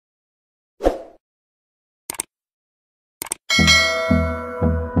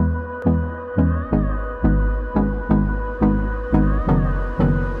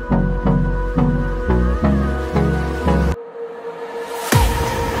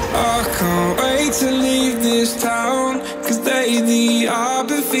I can't wait to leave this town, 'cause lately I've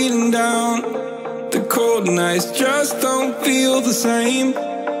been feeling down. The cold nights just don't feel the same.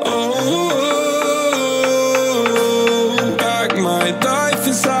 Oh, like my life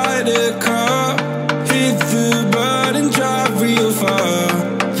inside a car, hit the button, drive real far,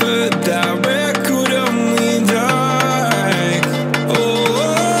 put that record on me like. Oh,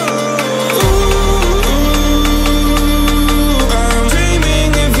 I'm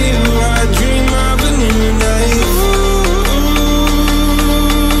dreaming of you, I dream of a new night.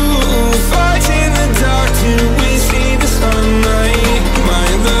 Fighting the dark till we see the sunlight. My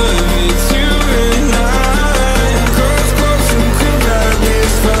love, it's you and I. Close, close, and could ride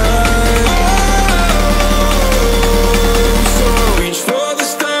this fire. So reach for the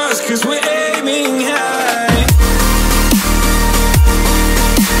stars, 'cause we're aiming high.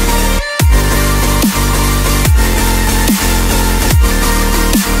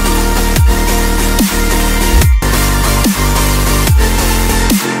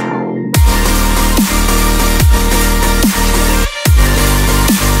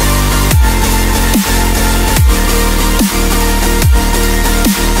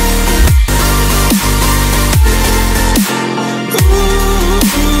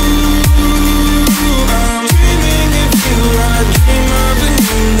 I'm dreaming of you, I dream of a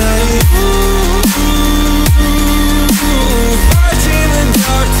new night. Fighting the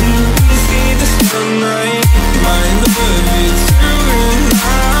dark till we see the sunlight. My love, it's you and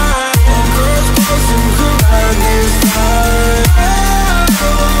I. Close, close, and could ride this fire.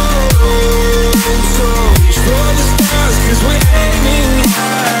 So reach for the stars, 'cause we're aiming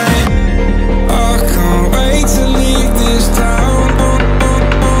high. I can't wait to leave this town.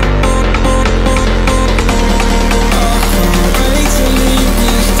 I can't wait to leave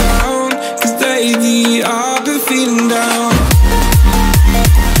this town, 'cause lately I've been feeling down.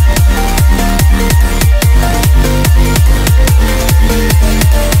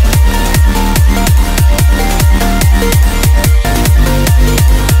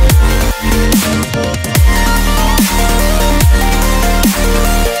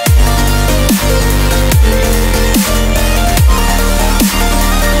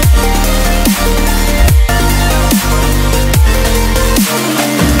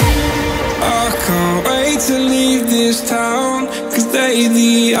 I can't wait to leave this town, 'cause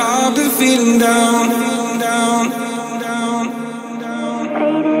lately I've been feeling down, down, down, down.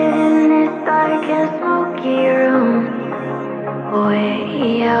 Faded in this dark and smoky room, with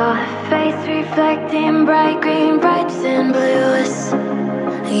your face reflecting bright green, brights and blues.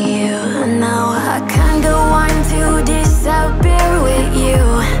 You know I kinda want to disappear with you,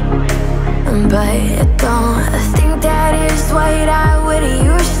 but don't think that is what I would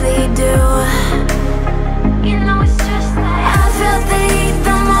usually do. You know it's just like I felt the heat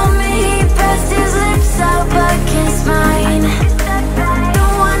the moment he pressed his lips up against mine.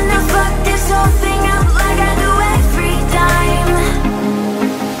 Don't wanna fuck this whole thing up like I do every time.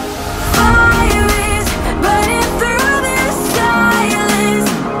 Fire is burning through this silence.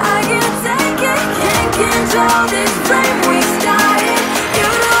 I can't take it, can't control this flame we started. You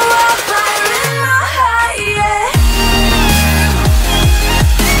know I'm fire in my heart, yeah.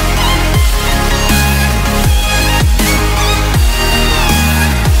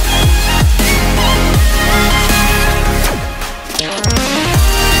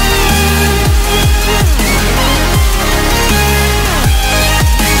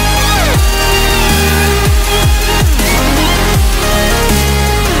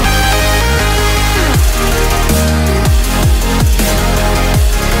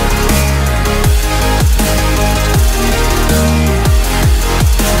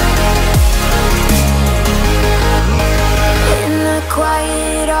 In the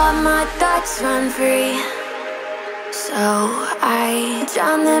quiet, all my thoughts run free, so I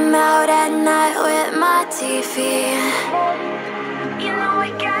drown them out at night with my TV. You know I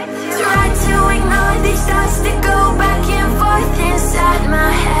got to try to ignore these thoughts that go back and forth inside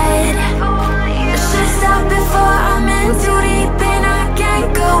my head. I should stop before I'm in too deep and I can't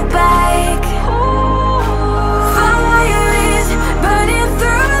go back. Fire is burning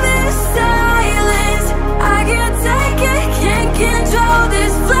through this silence. I can't take it, can't control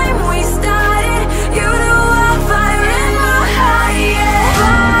this flame we started. You know I'm fire in my heart, yeah.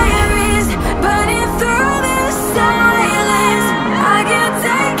 Fire is burning through this silence. I can't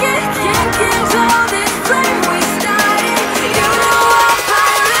take it, can't control this flame we started. You know I'm fire.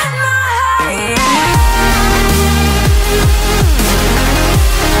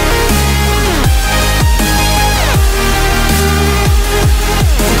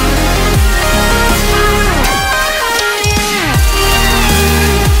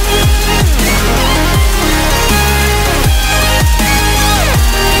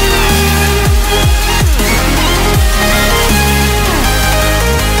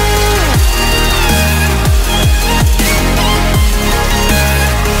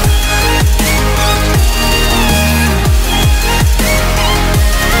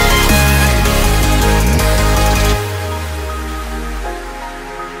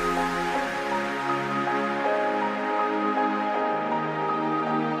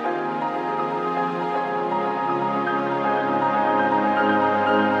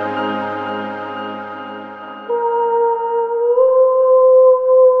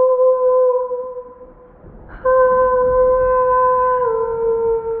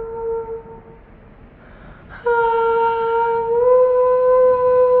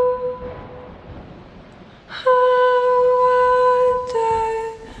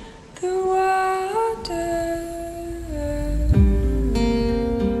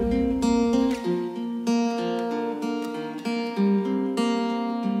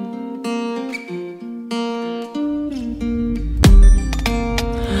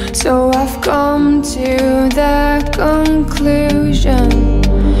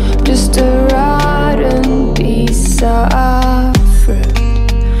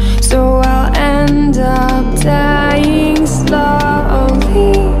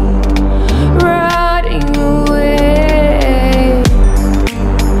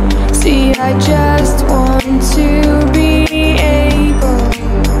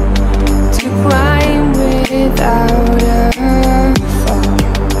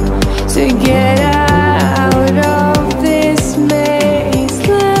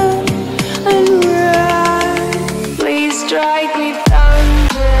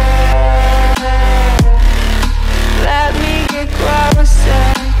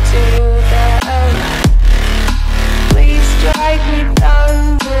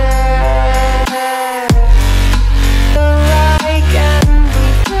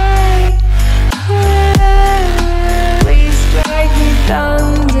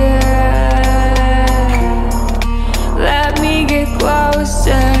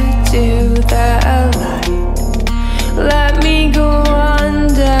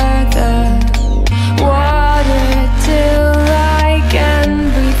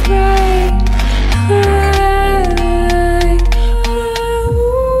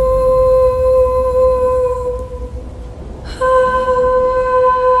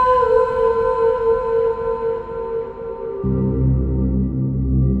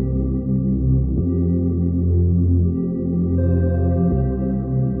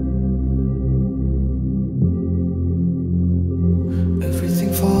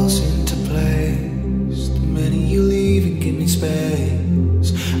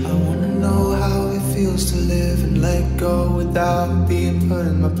 and put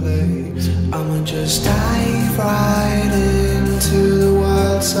in my place. I'ma just dive right into the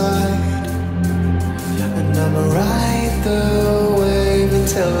wild side, and I'ma ride the wave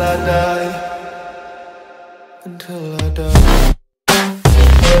until I die. Until I die.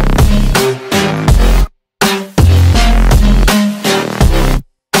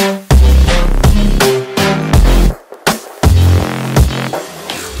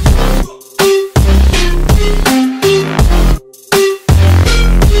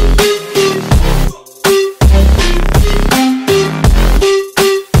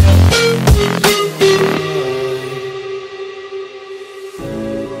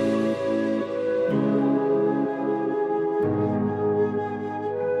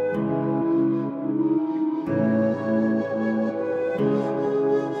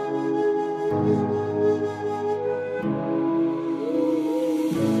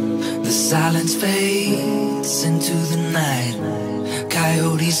 The silence fades into the night.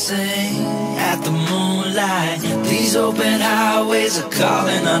 Coyotes sing at the moonlight. These open highways are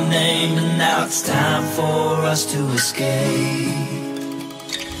calling our name, and now it's time for us to escape.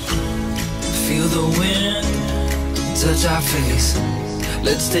 Feel the wind touch our face.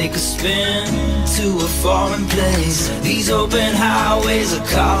 Let's take a spin to a foreign place. These open highways are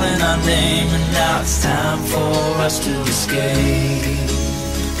calling our name, and now it's time for us to escape.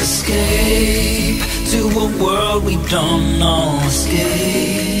 Escape to a world we don't know.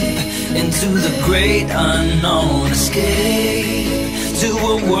 Escape into the great unknown. Escape to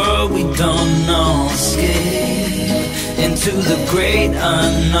a world we don't know. Escape into the great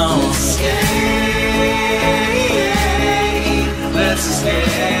unknown. Escape, let's escape.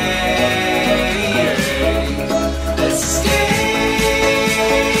 Let's escape.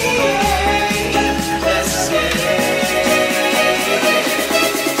 Let's escape.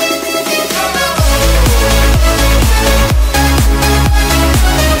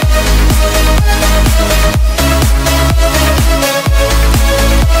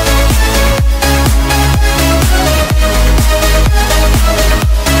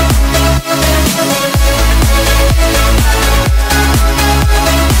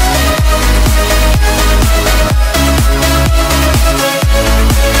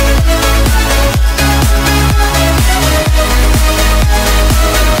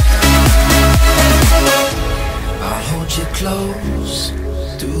 Close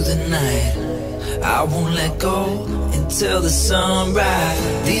through the night, I won't let go until the sunrise.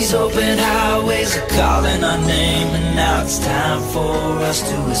 These open highways are calling our name, and now it's time for us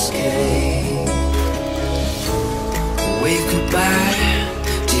to escape. Wave goodbye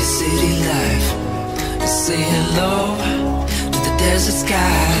to your city life, and say hello to the desert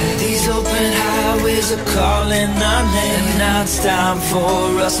sky. These open highways are calling our name, and now it's time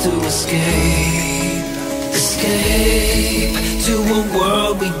for us to escape. Escape to a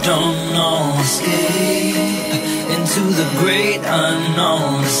world we don't know. Escape into the great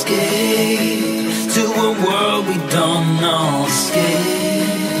unknown. Escape to a world we don't know.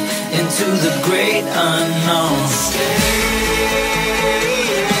 Escape into the great unknown. Escape,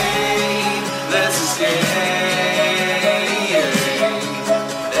 let's escape.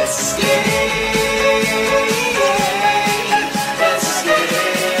 Let's escape.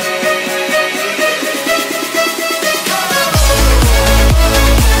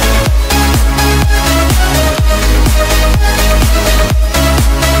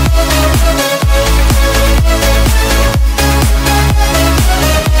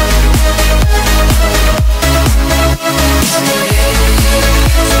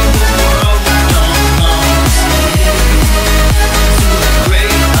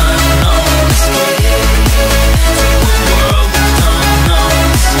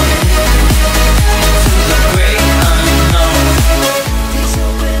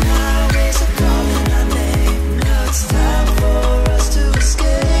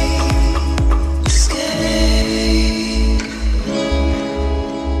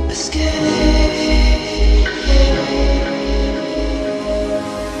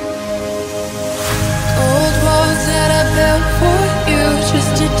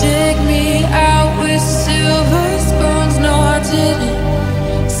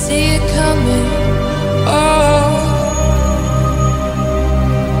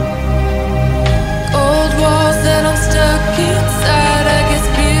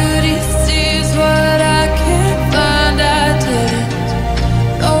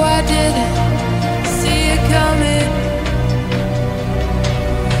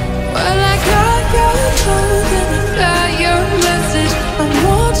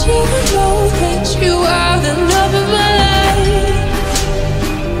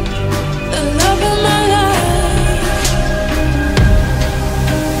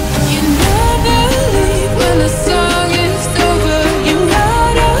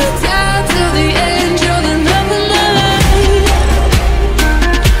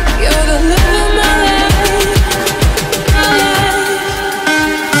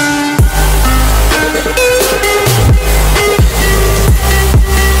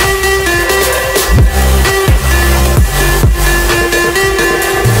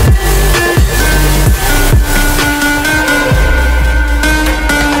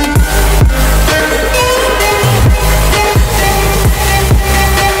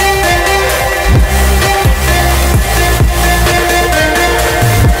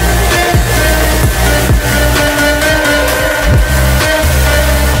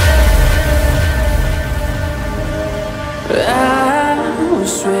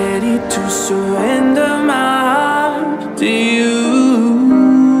 surrender my heart to you,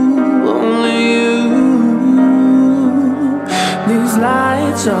 only you. These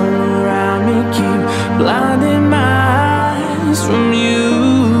lights all around me keep blinding my eyes from you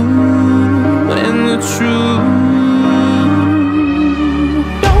and the truth.